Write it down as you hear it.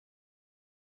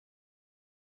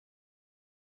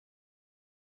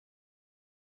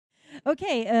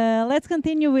Okay, let's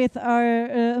continue with our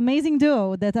amazing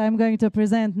duo that I'm going to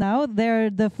present now. They're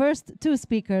the first two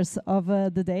speakers of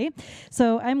the day.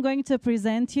 So I'm going to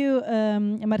present you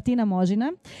Martina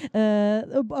Mozina.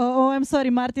 I'm sorry,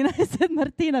 Martin. I said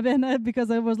Martina because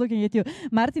I was looking at you.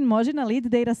 Martin Mozina, lead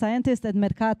data scientist at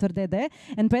Mercator DD,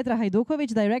 and Petra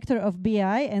Hajdukovic, director of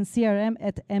BI and CRM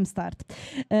at MStart.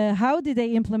 How did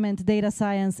they implement data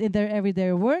science in their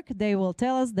everyday work? They will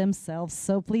tell us themselves.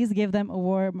 So please give them a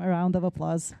warm round of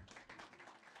applause.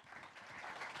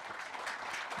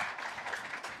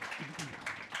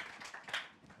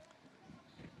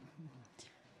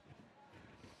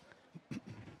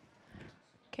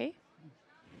 Okay.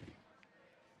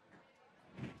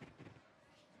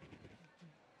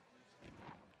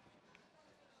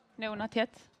 No, not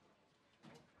yet.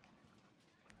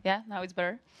 Yeah, now it's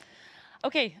better.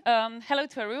 Okay, hello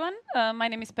to everyone. My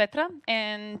name is Petra,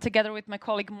 and together with my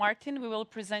colleague Martin, we will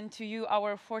present to you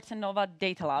our Fortenova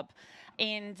DataLab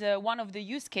and one of the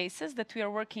use cases that we are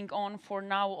working on for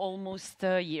now almost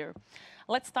a year.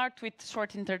 Let's start with a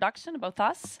short introduction about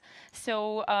us.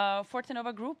 So,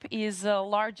 Fortenova Group is the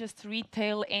largest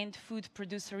retail and food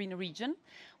producer in the region.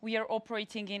 We are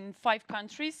operating in 5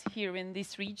 countries here in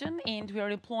this region, and we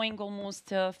are employing almost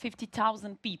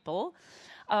 50,000 people.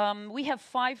 We have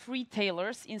 5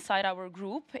 retailers inside our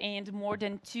group and more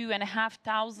than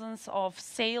 2,500 of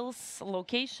sales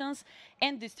locations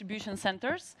and distribution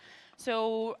centers.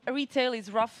 So retail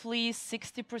is roughly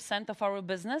 60% of our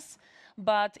business.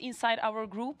 But inside our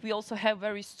group, we also have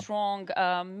very strong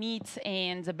meat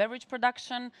and beverage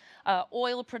production,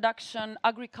 oil production,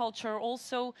 agriculture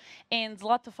also, and a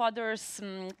lot of other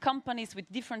companies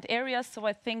with different areas. So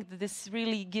I think that this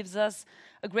really gives us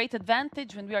a great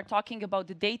advantage when we are talking about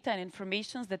the data and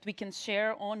information that we can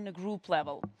share on the group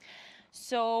level.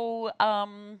 So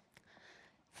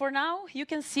for now, you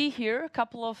can see here a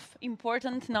couple of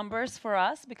important numbers for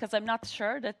us, because I'm not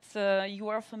sure that you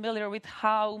are familiar with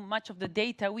how much of the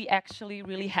data we actually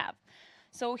really have.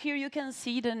 So here you can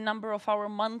see the number of our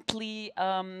monthly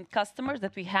customers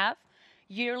that we have,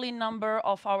 yearly number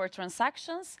of our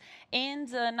transactions, and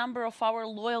the number of our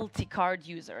loyalty card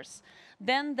users.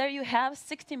 Then there you have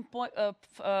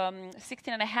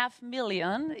 16.5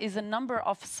 million is a number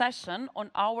of sessions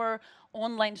on our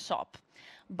online shop.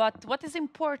 But what is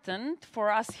important for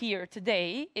us here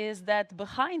today is that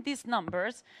behind these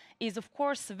numbers is, of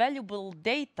course, valuable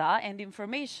data and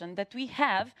information that we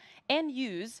have and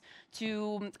use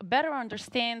to better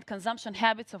understand consumption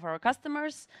habits of our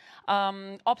customers,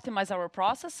 optimize our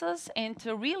processes, and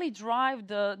to really drive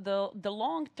the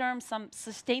long-term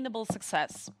sustainable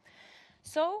success.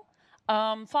 So,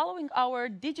 following our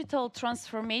digital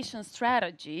transformation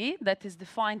strategy that is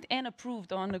defined and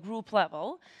approved on the group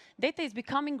level, data is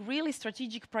becoming really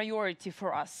strategic priority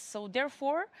for us. So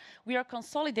therefore, we are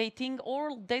consolidating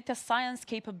all data science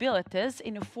capabilities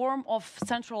in a form of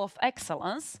central of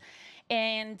excellence.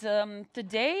 And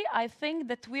today, I think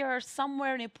that we are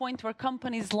somewhere in a point where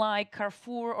companies like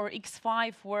Carrefour or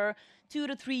X5 were 2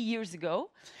 to 3 years ago.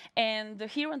 And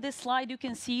here on this slide, you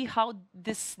can see how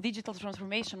this digital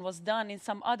transformation was done in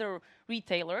some other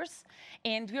retailers.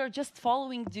 And we are just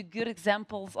following the good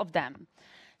examples of them.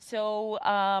 So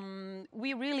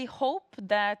we really hope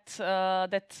that,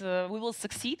 we will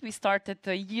succeed. We started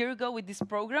a year ago with this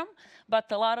program,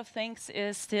 but a lot of things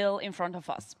is still in front of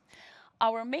us.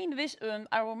 Our main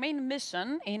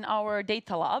mission in our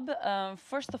data lab,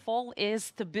 first of all,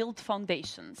 is to build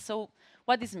foundations. So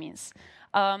what this means?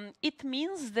 It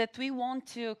means that we want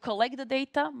to collect the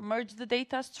data, merge the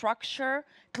data, structure,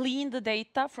 clean the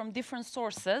data from different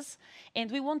sources,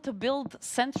 and we want to build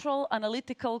central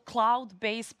analytical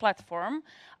cloud-based platform.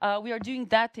 We are doing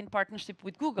that in partnership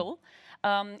with Google,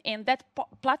 and that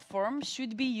platform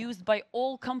should be used by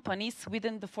all companies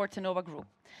within the Fortenova Group.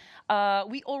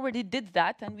 We already did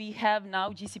that, and we have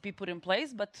now GCP put in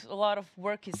place, but a lot of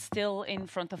work is still in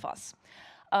front of us.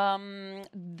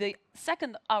 The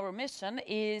second, our mission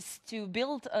is to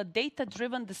build a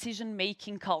data-driven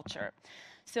decision-making culture.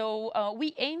 So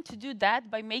we aim to do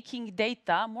that by making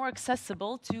data more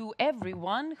accessible to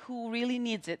everyone who really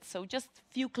needs it. So just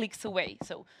a few clicks away.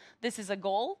 So this is a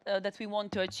goal that we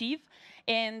want to achieve.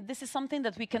 And this is something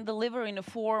that we can deliver in a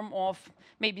form of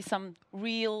maybe some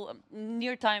real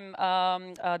near-time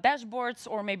dashboards,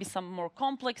 or maybe some more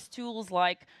complex tools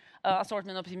like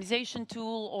assortment optimization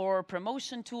tool or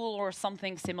promotion tool or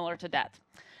something similar to that.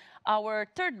 Our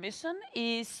third mission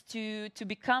is to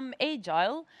become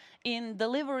agile in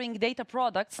delivering data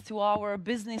products to our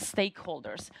business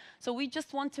stakeholders. So we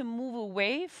just want to move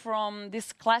away from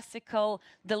this classical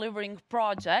delivering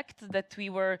project that we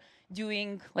were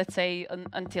doing, let's say,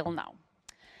 until now.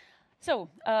 So,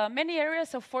 many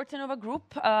areas of Fortenova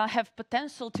Group have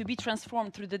potential to be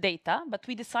transformed through the data, but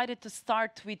we decided to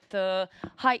start with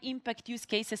high-impact use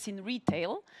cases in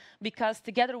retail, because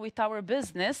together with our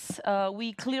business,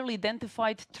 we clearly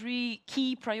identified 3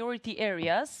 key priority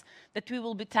areas that we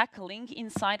will be tackling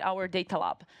inside our data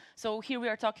lab. So here we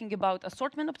are talking about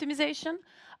assortment optimization,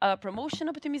 promotion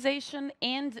optimization,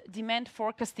 and demand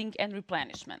forecasting and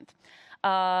replenishment.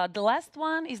 The last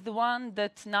one is the one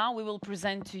that now we will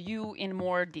present to you in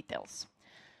more details.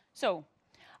 So,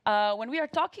 when we are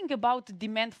talking about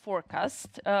demand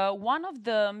forecast, one of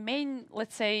the main,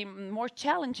 let's say, more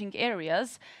challenging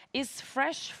areas is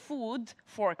fresh food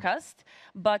forecast,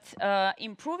 but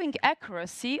improving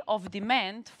accuracy of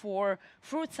demand for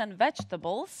fruits and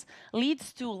vegetables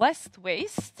leads to less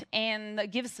waste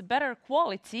and gives better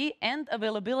quality and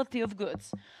availability of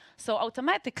goods. So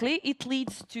automatically, it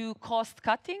leads to cost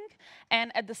cutting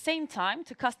and at the same time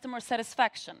to customer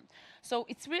satisfaction. So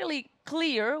it's really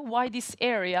clear why this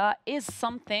area is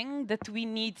something that we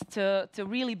need to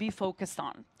really be focused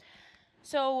on.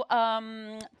 So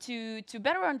to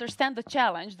better understand the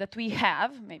challenge that we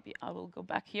have, maybe I will go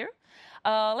back here.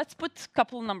 Let's put a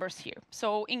couple numbers here.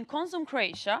 So in Konzum,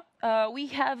 Croatia, we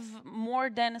have more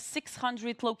than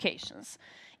 600 locations.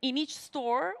 In each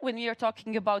store, when we are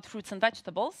talking about fruits and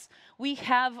vegetables, we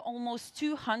have almost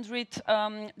 200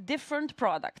 different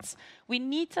products. We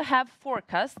need to have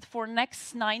forecast for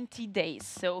next 90 days.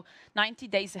 So 90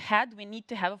 days ahead, we need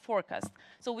to have a forecast.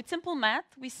 So with simple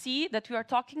math, we see that we are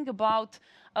talking about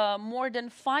more than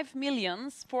 5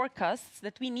 million forecasts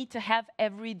that we need to have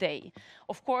every day.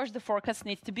 Of course, the forecast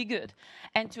needs to be good.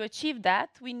 And to achieve that,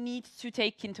 we need to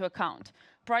take into account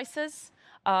prices,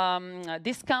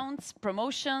 discounts,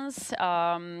 promotions,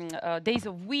 days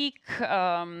of week,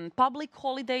 public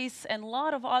holidays, and a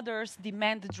lot of others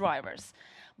demand drivers.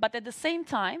 But at the same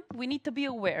time, we need to be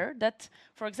aware that,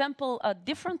 for example,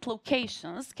 different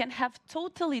locations can have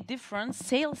totally different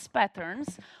sales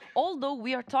patterns, although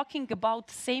we are talking about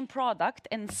the same product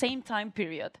and same time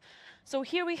period. So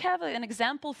here we have an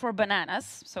example for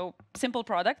bananas, so simple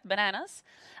product, bananas.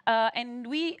 And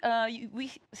we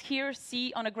here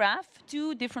see on a graph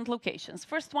 2 different locations.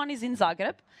 First one is in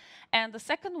Zagreb, and the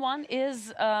second one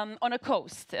is on a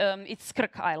coast. It's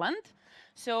Krk Island.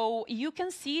 So you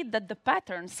can see that the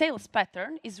pattern, sales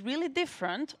pattern, is really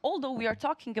different, although we are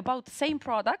talking about the same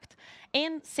product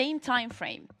and same time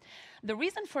frame. The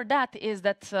reason for that is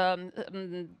that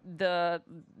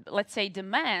let's say,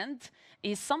 demand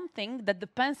is something that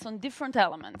depends on different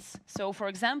elements. So, for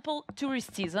example,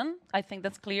 tourist season, I think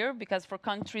that's clear, because for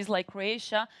countries like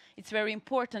Croatia, it's very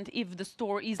important if the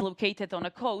store is located on a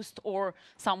coast or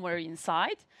somewhere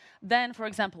inside. Then, for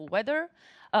example, weather,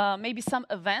 maybe some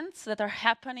events that are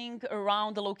happening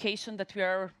around the location that we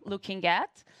are looking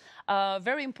at.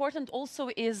 Very important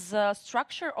also is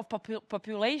structure of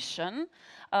population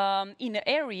in an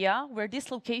area where this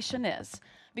location is.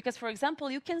 Because, for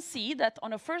example, you can see that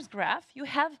on a first graph, you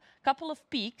have a couple of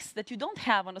peaks that you don't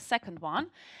have on a second one.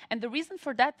 And the reason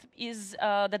for that is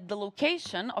that the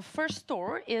location of first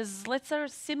store is, let's say,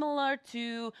 similar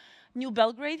to New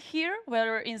Belgrade here,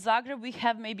 where in Zagreb we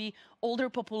have maybe older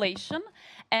population.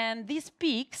 And these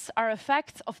peaks are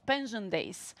effects of pension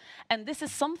days. And this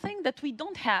is something that we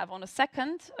don't have on a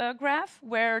second graph,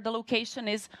 where the location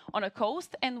is on a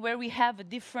coast and where we have a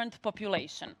different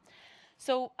population.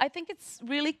 So I think it's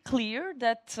really clear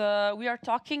that we are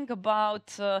talking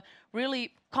about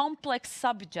really complex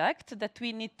subject that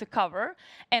we need to cover,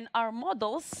 and our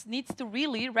models need to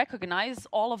really recognize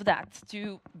all of that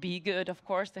to be good, of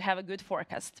course, to have a good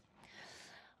forecast.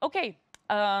 Okay,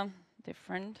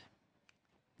 different.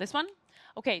 This one?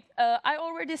 Okay, I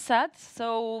already said,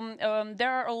 so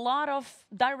there are a lot of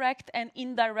direct and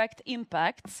indirect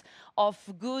impacts of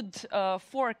good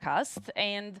forecast,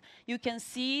 and you can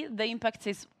see the impact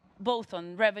is both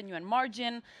on revenue and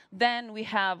margin. Then we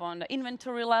have on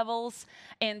inventory levels,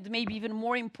 and maybe even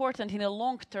more important in the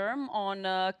long term on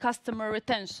customer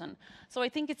retention. So I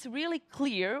think it's really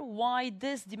clear why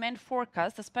this demand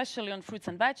forecast, especially on fruits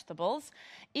and vegetables,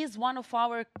 is one of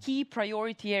our key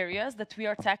priority areas that we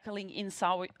are tackling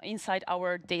inside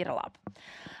our data lab.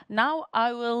 Now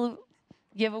I will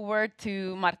give a word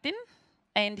to Martin,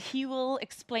 and he will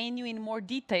explain you in more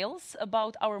details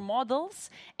about our models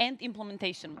and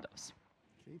implementation of those.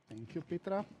 Okay, thank you,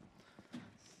 Petra.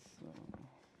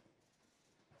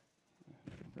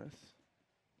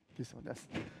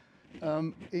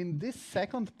 In this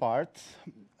second part,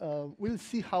 we'll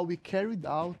see how we carried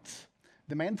out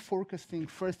demand forecasting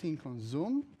first in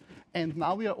Konzum, and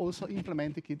now we are also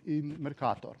implementing it in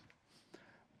Mercator.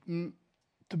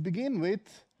 To begin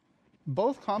with,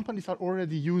 both companies are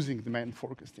already using demand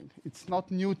forecasting. It's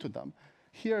not new to them.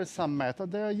 Here are some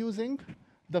methods they are using.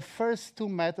 The first two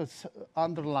methods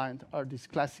underlined are this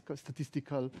classical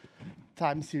statistical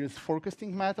time series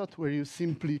forecasting method, where you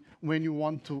simply, when you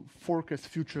want to forecast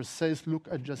future sales, look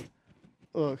at just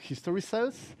history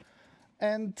sales.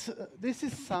 And this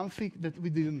is something that we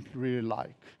didn't really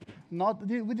like.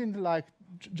 We didn't like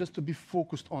just to be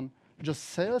focused on just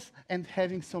sales and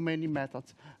having so many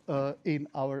methods in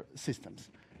our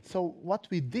systems. So what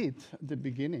we did at the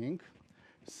beginning,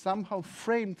 somehow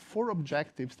framed 4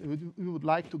 objectives that we would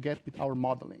like to get with our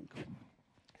modeling.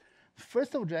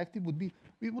 First objective would be,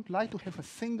 we would like to have a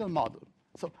single model.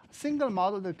 So a single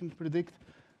model that can predict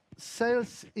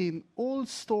sales in all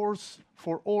stores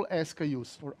for all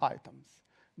SKUs or items.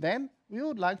 Then we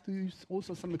would like to use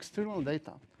also some external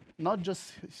data, not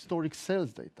just historic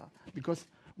sales data, because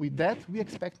with that we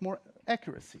expect more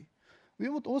accuracy. We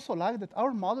would also like that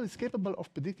our model is capable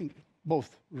of predicting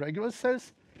both regular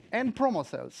sales and promo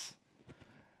sales.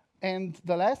 And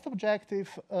the last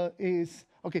objective is,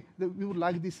 we would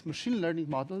like this machine learning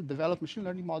model, develop machine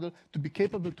learning model, to be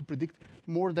capable to predict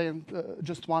more than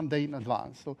just 1 day in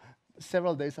advance, so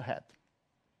several days ahead.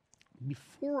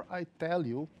 Before I tell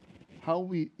you how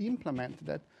we implement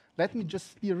that, let me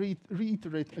just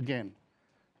reiterate again.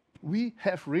 We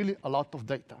have really a lot of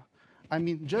data. I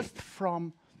mean, just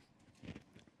from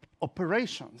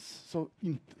operations. So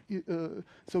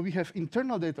we have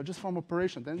internal data just from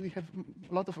operations. Then we have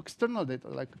a lot of external data,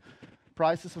 like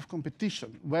prices of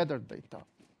competition, weather data,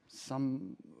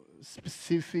 some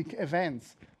specific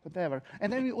events, whatever.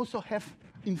 And then we also have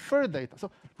inferred data. So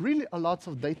really a lot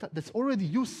of data that's already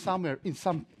used somewhere in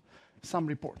some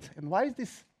reports. And why is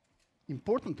this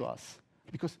important to us?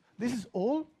 Because this is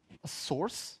all a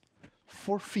source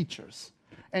for features.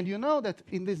 And you know that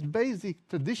in this basic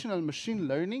traditional machine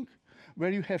learning,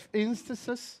 where you have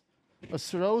instances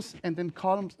as rows and then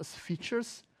columns as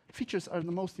features, features are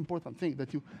the most important thing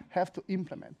that you have to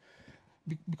implement.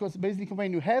 Because basically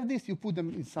when you have this, you put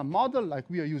them in some model, like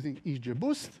we are using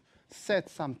XGBoost, set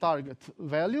some target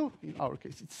value, in our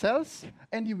case it's sales,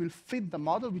 and you will fit the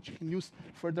model, which you can use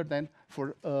further then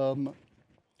for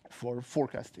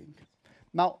forecasting.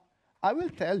 Now, I will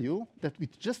tell you that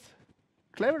with just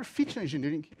clever feature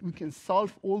engineering, we can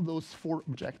solve all those 4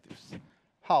 objectives.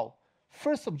 How?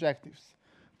 First objectives,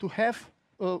 to have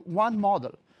one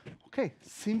model. Okay,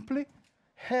 simply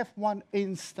have one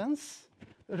instance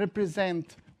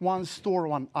represent one store,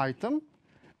 one item,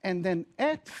 and then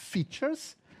add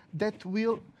features that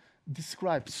will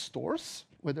describe stores,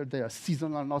 whether they are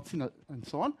seasonal or not seasonal, and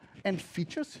so on, and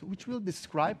features which will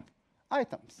describe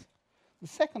items. The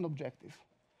second objective,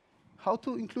 how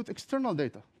to include external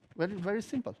data. Very, very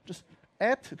simple. Just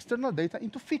add external data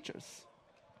into features.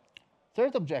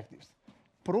 Third objective,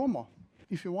 promo.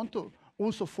 If you want to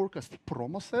also forecast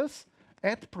promo sales,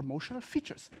 add promotional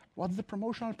features. What's the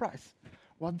promotional price?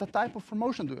 What the type of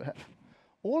promotion do you have?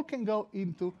 All can go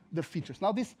into the features.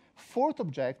 Now, this 4th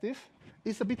objective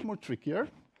is a bit more trickier.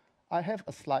 I have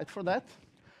a slide for that,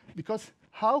 because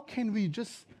how can we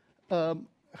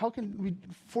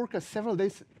forecast several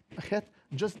days ahead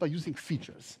just by using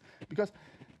features? Because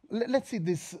let's see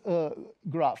this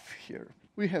graph here.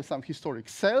 We have some historic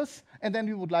sales, and then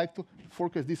we would like to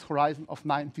forecast this horizon of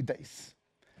 90 days.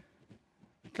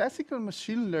 Classical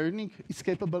machine learning is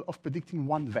capable of predicting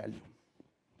one value.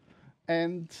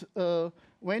 And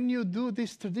when you do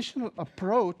this traditional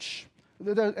approach,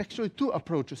 there are actually 2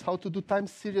 approaches, how to do time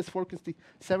series forecasting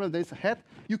several days ahead.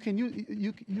 You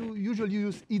usually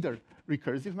use either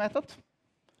recursive method,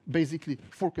 basically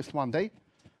forecast 1 day,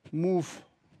 move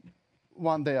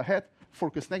 1 day ahead,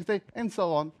 forecast next day, and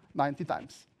so on 90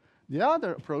 times. The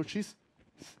other approach is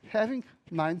having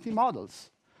 90 models.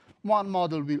 One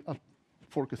model will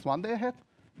forecast 1 day ahead,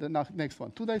 the next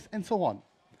one 2 days, and so on.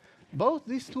 Both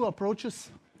these 2 approaches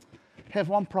have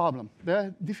one problem.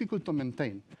 They're difficult to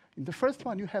maintain. In the first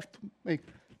one, you have to make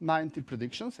 90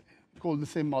 predictions, call the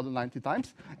same model 90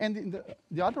 times, and in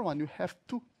the other one, you have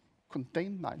to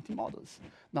contain 90 models.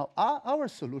 Now, our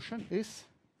solution is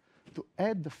to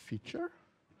add the feature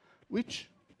which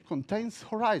contains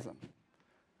horizon.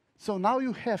 So now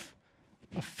you have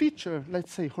a feature,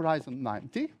 let's say horizon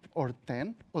 90, or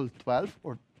 10, or 12,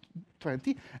 or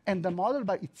 20, and the model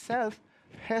by itself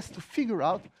has to figure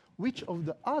out which of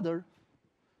the other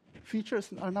features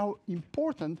are now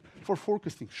important for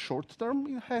forecasting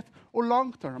short-term ahead or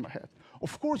long-term ahead.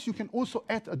 Of course, you can also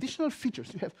add additional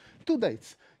features. You have 2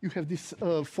 dates. You have this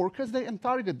forecast day and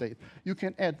target date. You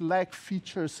can add lag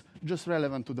features just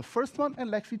relevant to the first one and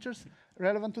lag features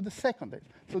relevant to the second date.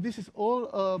 So this is all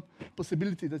a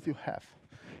possibility that you have.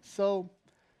 So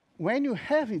when you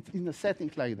have it in a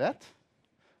setting like that,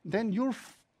 then your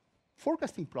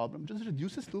forecasting problem just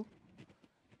reduces to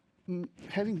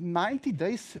having 90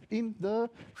 days in the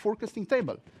forecasting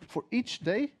table. For each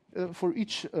day, for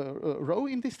each row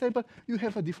in this table, you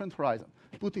have a different horizon.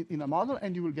 Put it in a model,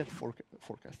 and you will get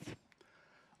forecasts.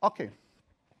 OK,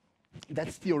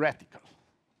 that's theoretical.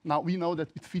 Now, we know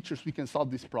that with features, we can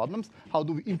solve these problems. How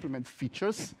do we implement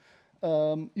features?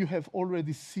 You have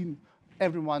already seen,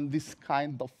 everyone, this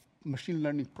kind of machine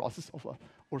learning process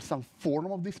or some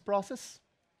form of this process.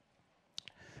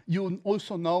 You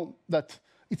also know that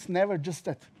it's never just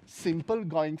that simple,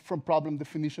 going from problem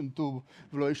definition to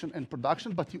evaluation and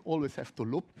production, but you always have to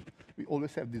loop. We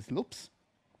always have these loops.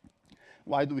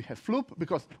 Why do we have loop?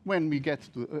 Because when we get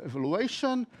to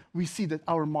evaluation, we see that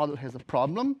our model has a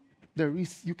problem.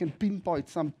 You can pinpoint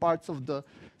some parts of the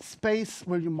space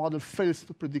where your model fails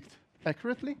to predict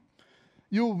accurately.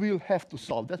 You will have to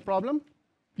solve that problem.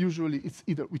 Usually, it's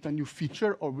either with a new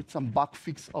feature or with some bug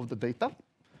fix of the data.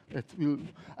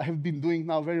 I have been doing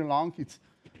now very long. It's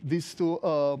these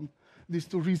two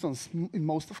reasons in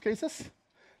most of cases.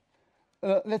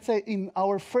 Let's say in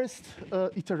our first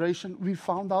iteration, we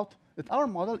found out that our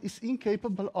model is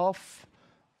incapable of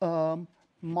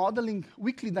modeling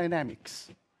weekly dynamics.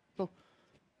 So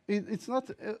it's not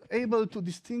able to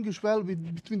distinguish well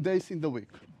between days in the week.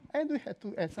 And we had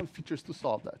to add some features to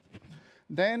solve that.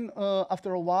 Then,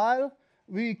 after a while,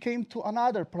 we came to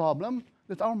another problem,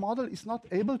 that our model is not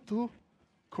able to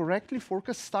correctly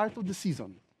forecast start of the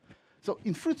season. So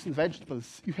in fruits and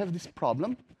vegetables, you have this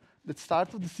problem that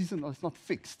start of the season is not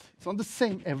fixed. It's not the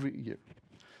same every year.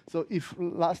 So if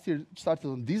last year started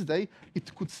on this day,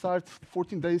 it could start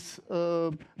 14 days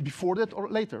before that or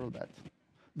later on that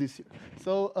this year.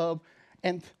 So,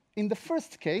 and in the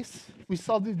first case, we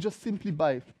solved it just simply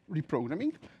by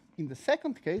reprogramming. In the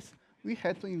second case, we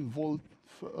had to involve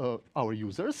our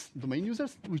users, domain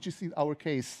users, which is in our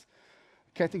case,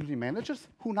 category managers,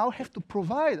 who now have to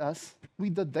provide us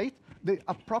with the date they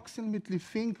approximately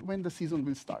think when the season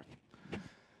will start.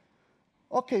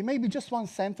 OK, maybe just one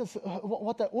sentence.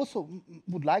 What I also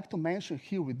would like to mention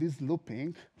here with this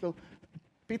looping, so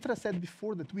Petra said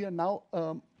before that we are now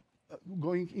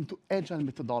going into agile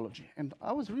methodology. And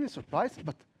I was really surprised,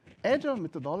 but agile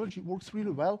methodology works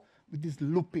really well with this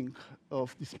looping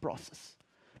of this process.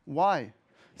 Why?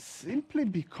 Simply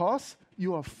because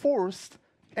you are forced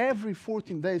every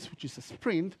 14 days, which is a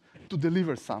sprint, to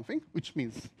deliver something, which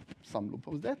means some loop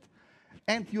of that.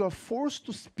 And you are forced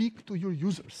to speak to your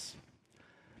users.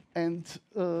 And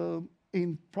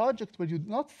in projects where you're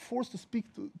not forced to speak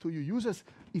to your users,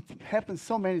 it happens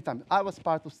so many times. I was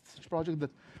part of such a project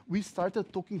that we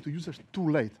started talking to users too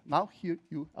late. Now here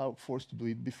you are forced to do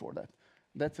it before that.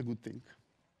 That's a good thing.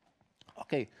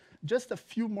 OK, just a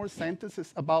few more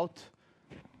sentences about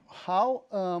how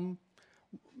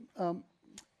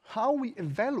we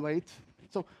evaluate.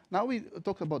 So now we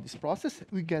talk about this process.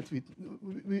 We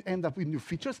end up with new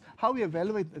features. How we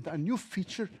evaluate that a new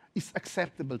feature is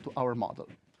acceptable to our model.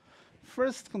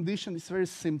 First condition is very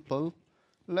simple.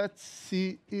 Let's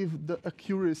see if the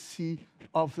accuracy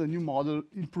of the new model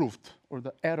improved or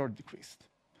the error decreased.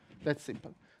 That's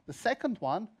simple. The second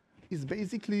one is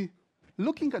basically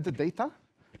looking at the data.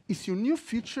 Is your new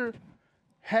feature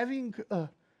having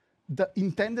the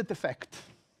intended effect?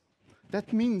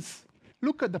 That means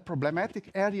look at the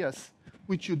problematic areas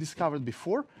which you discovered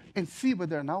before and see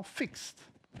whether they're now fixed.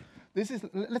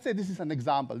 Let's say this is an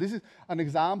example. This is an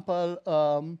example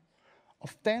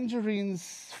of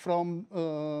tangerines from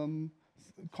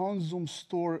Konzum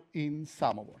store in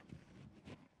Samobor.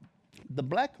 The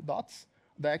black dots,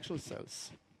 the actual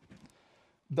cells.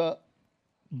 The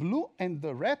blue and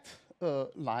the red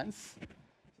lines,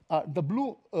 the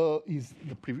blue is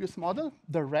the previous model.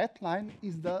 The red line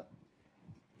is the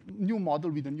new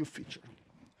model with a new feature.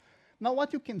 Now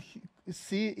what you can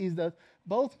see is that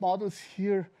both models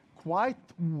here were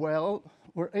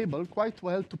able quite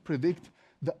well to predict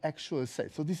the actual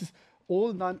set. So this is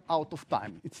all done out of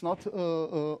time. It's not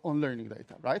on learning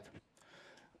data, right?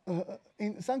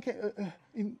 In some cases,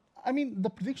 I mean, the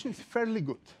prediction is fairly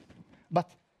good.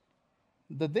 But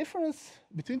the difference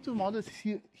between two models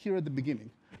is here at the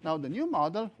beginning. Now, the new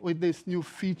model with this new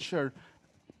feature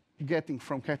getting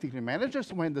from category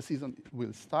managers when the season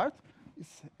will start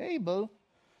is able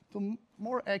to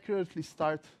more accurately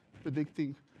start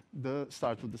predicting the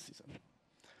start of the season.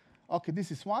 OK, this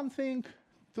is one thing,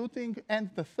 two things. And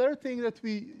the third thing that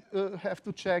we have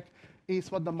to check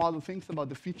is what the model thinks about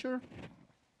the feature.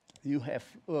 You have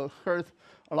heard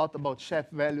a lot about shape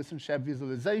values and shape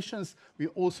visualizations. We're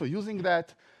also using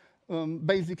that.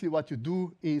 Basically, what you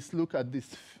do is look at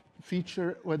this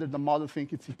feature, whether the model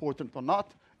thinks it's important or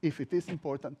not. If it is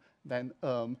important, then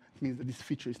it means that this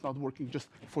feature is not working just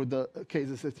for the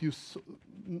cases that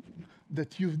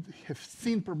you have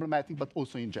seen problematic, but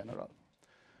also in general.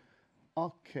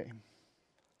 Okay.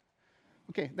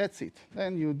 Okay, that's it.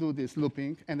 Then you do this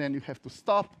looping, and then you have to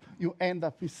stop. You end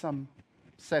up with some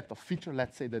set of features.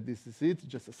 Let's say that this is it,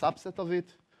 just a subset of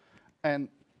it. And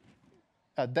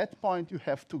at that point, you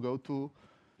have to go to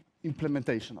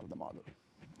implementation of the model.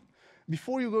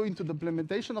 Before you go into the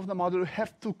implementation of the model, you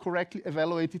have to correctly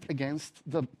evaluate it against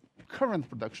the current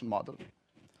production model.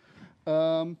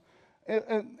 And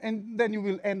then you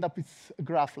will end up with a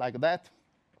graph like that,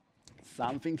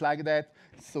 something like that.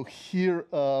 So here,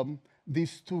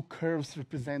 these two curves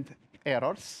represent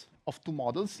errors of two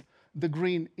models. The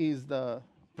green is the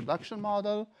production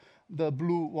model. The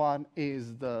blue one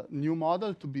is the new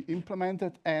model to be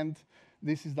implemented. And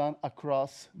this is done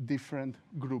across different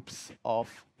groups of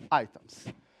items.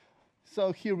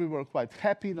 So here we were quite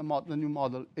happy. The new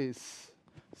model is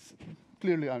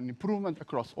clearly an improvement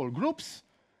across all groups,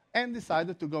 and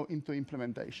decided to go into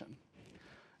implementation.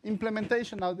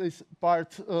 Implementation, now this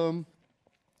part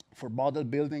for model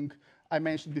building, I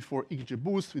mentioned before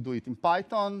XGBoost, we do it in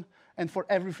Python. And for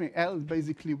everything else,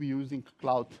 basically, we're using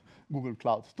Google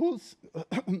Cloud tools.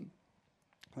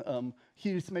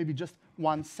 Here is maybe just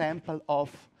one sample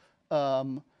of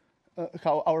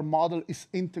how our model is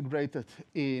integrated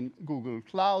in Google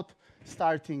Cloud,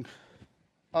 starting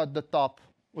at the top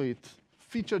with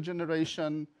feature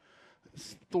generation,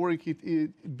 storing it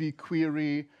in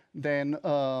BigQuery, then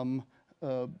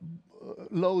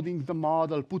loading the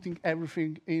model, putting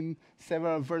everything in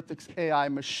several Vertex AI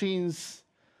machines,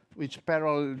 which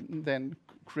parallel then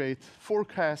create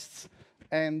forecasts,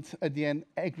 and at the end,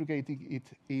 aggregating it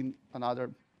in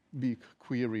another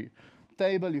BigQuery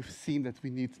table. You've seen that we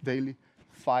need daily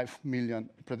 5 million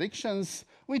predictions,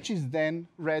 which is then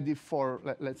ready for,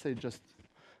 let's say, just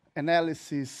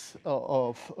analysis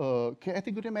of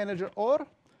category manager, or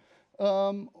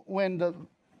when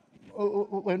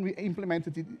we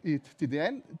implemented it to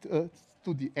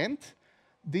the end,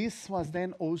 this was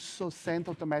then also sent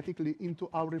automatically into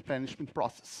our replenishment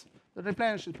process. The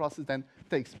replenishment process then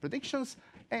takes predictions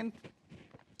and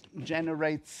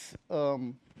generates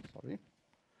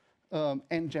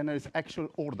actual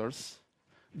orders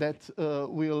that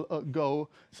will go.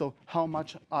 So how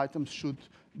much items should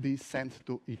be sent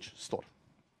to each store?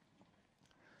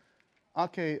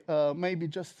 Okay, maybe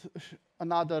just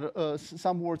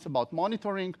some words about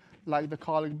monitoring. Like the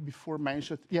colleague before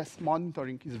mentioned, yes,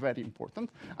 monitoring is very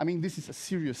important. I mean, this is a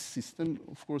serious system.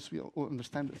 Of course, we all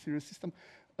understand the serious system.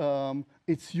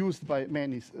 It's used by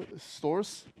many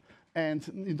stores, and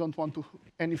you don't want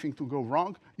anything to go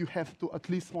wrong. You have to at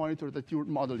least monitor that your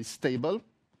model is stable,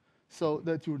 so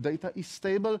that your data is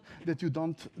stable, that you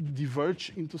don't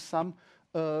diverge into some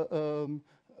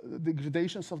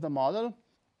degradations of the model.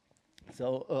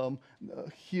 So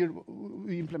here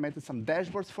we implemented some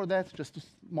dashboards for that, just to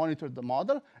monitor the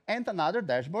model. And another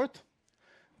dashboard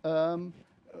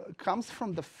comes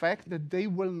from the fact that they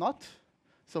will not,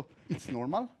 so it's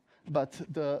normal, but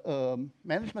the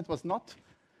management was not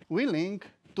willing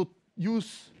to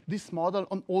use this model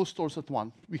on all stores at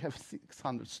once. We have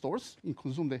 600 stores. In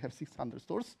Konzum, they have 600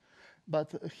 stores.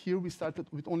 But here we started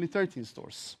with only 13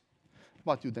 stores.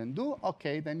 What you then do,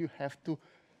 okay, then you have to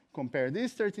compare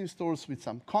these 13 stores with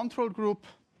some control group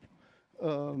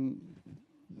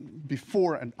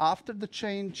before and after the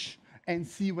change, and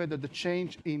see whether the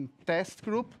change in test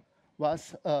group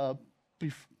was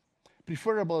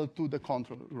preferable to the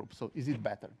control group. So is it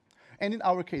better? And in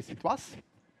our case, it was.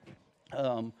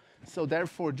 So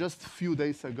therefore, just a few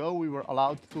days ago, we were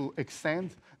allowed to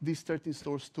extend these 13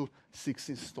 stores to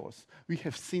 16 stores. We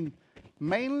have seen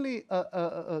mainly,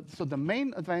 so the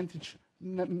main advantage,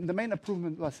 the main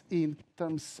improvement was in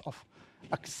terms of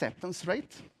acceptance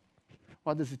rate.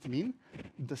 What does it mean?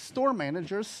 The store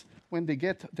managers, when they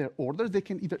get their orders, they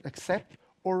can either accept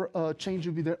or change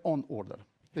it with their own order.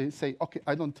 They say, okay,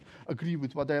 I don't agree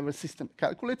with whatever system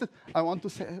calculated. I want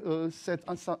to set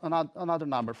another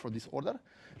number for this order.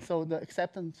 So the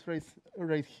acceptance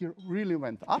rate here really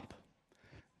went up.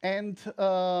 And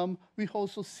we've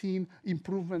also seen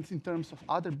improvements in terms of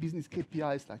other business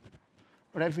KPIs like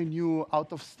revenue,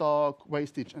 out of stock,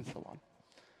 wastage, and so on.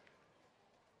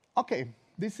 Okay,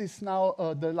 this is now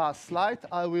the last slide.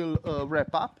 I will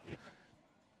wrap up.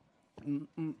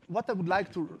 What I would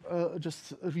like to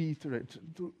just reiterate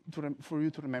for you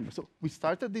to remember. So we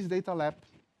started this data lab.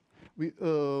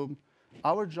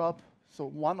 Our job, so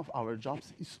one of our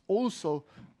jobs is also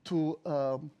to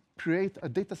create a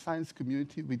data science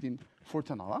community within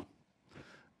Fortenova.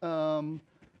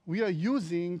 we are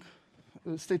using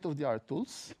state-of-the-art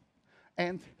tools.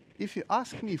 And if you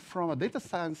ask me from a data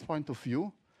science point of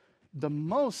view, the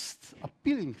most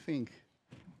appealing thing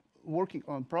working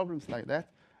on problems like that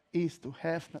is to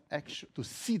have to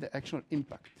see the actual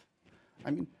impact.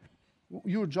 I mean,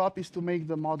 your job is to make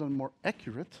the model more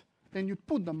accurate, then you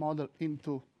put the model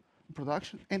into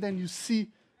production, and then you see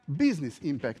business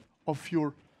impact of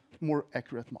your more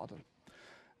accurate model.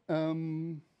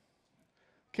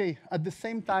 Okay, at the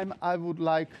same time, I would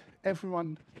like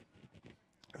everyone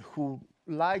who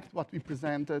liked what we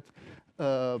presented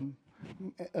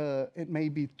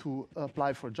maybe to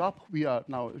apply for a job. We are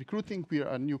now recruiting. We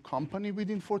are a new company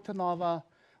within Fortenova.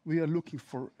 We are looking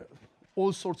for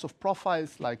all sorts of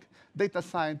profiles like data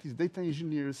scientists, data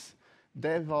engineers,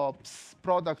 DevOps,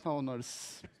 product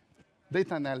owners,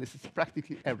 data analysis,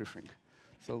 practically everything.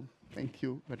 So thank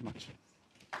you very much.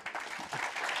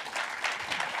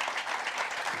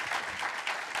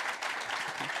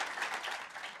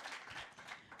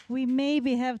 We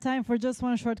maybe have time for just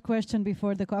one short question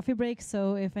before the coffee break.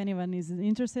 So if anyone is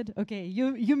interested, okay,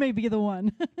 you may be the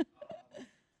one.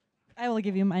 I will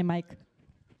give you my mic.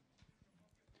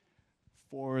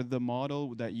 For the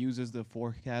model that uses the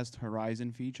forecast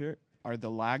horizon feature, are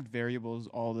the lagged variables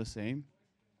all the same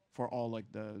for all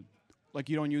like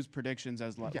you don't use predictions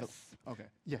as Yes. Okay.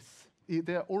 Yes.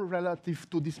 They are all relative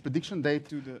to this prediction date.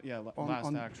 To the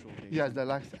last actual date. Yes, the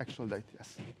last actual date.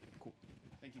 Yes. Cool.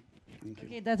 Thank you. Thank you.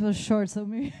 Okay, that was short, so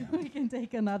maybe we can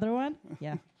take another one.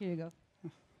 Yeah, here you go.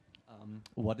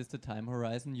 What is the time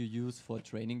horizon you use for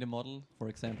training the model? For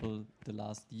example, the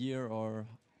last year or?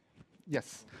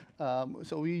 Yes.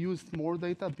 So we used more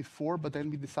data before, but then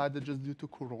we decided just due to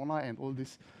Corona and all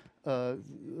these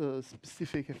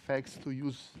specific effects to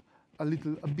use a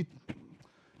bit.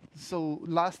 So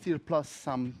last year plus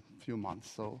some few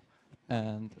months. So.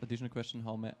 And additional question: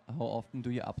 how often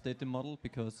do you update the model?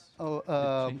 Because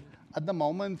at the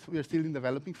moment we are still in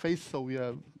developing phase, so we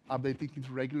are updating it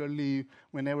regularly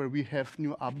whenever we have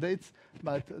new updates.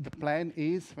 But the plan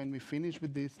is when we finish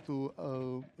with this to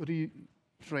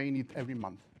retrain it every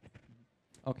month.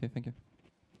 Okay, thank you.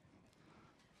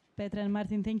 Petra and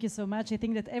Martin, thank you so much. I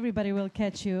think that everybody will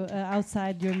catch you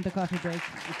outside during the coffee break.